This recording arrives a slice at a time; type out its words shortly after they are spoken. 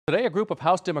Today, a group of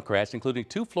House Democrats, including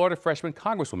 2 Florida freshman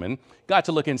Congresswomen, got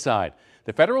to look inside.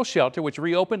 The federal shelter, which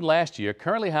reopened last year,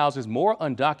 currently houses more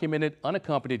undocumented,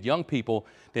 unaccompanied young people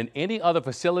than any other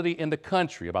facility in the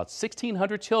country, about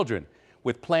 1,600 children,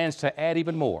 with plans to add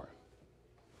even more.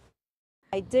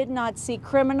 I did not see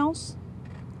criminals.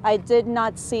 I did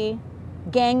not see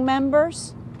gang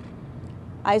members.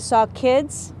 I saw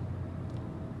kids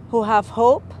who have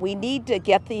hope. We need to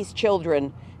get these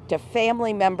children to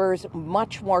family members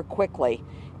much more quickly.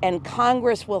 And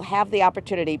Congress will have the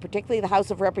opportunity, particularly the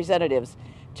House of Representatives,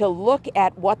 to look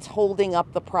at what's holding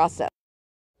up the process.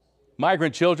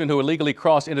 Migrant children who illegally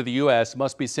cross into the U.S.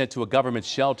 must be sent to a government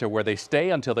shelter where they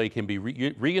stay until they can be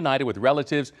reunited with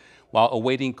relatives while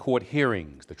awaiting court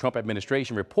hearings. The Trump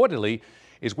administration reportedly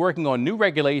is working on new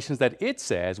regulations that it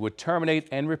says would terminate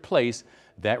and replace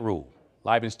that rule.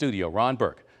 Live in studio, Ron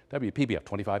Burke, WPBF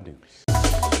 25 News.